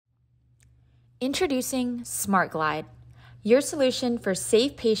Introducing SmartGlide, your solution for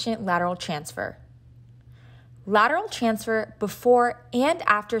safe patient lateral transfer. Lateral transfer before and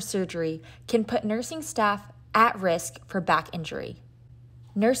after surgery can put nursing staff at risk for back injury.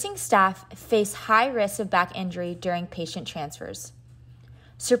 Nursing staff face high risk of back injury during patient transfers,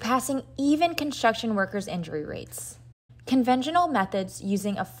 surpassing even construction workers' injury rates. Conventional methods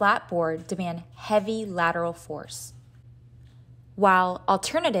using a flat board demand heavy lateral force, while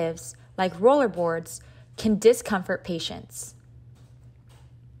alternatives like rollerboards can discomfort patients.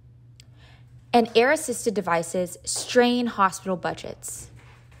 And air-assisted devices strain hospital budgets.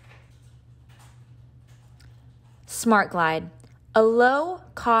 SmartGlide, a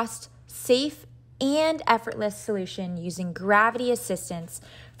low-cost, safe, and effortless solution using gravity assistance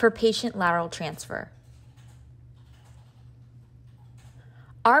for patient lateral transfer.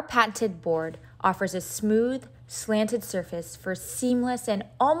 Our patented board offers a smooth, slanted surface for seamless and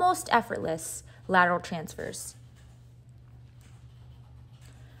almost effortless lateral transfers.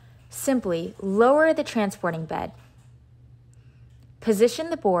 Simply lower the transporting bed, position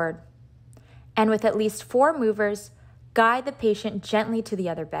the board, and with at least 4 movers, guide the patient gently to the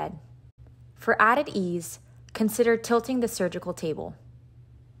other bed. For added ease, consider tilting the surgical table.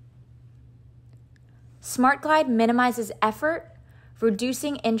 SmartGlide minimizes effort,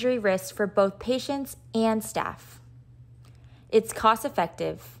 reducing injury risk for both patients and staff. It's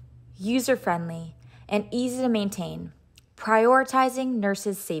cost-effective, user-friendly, and easy to maintain, prioritizing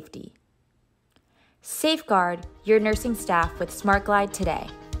nurses' safety. Safeguard your nursing staff with SmartGlide today.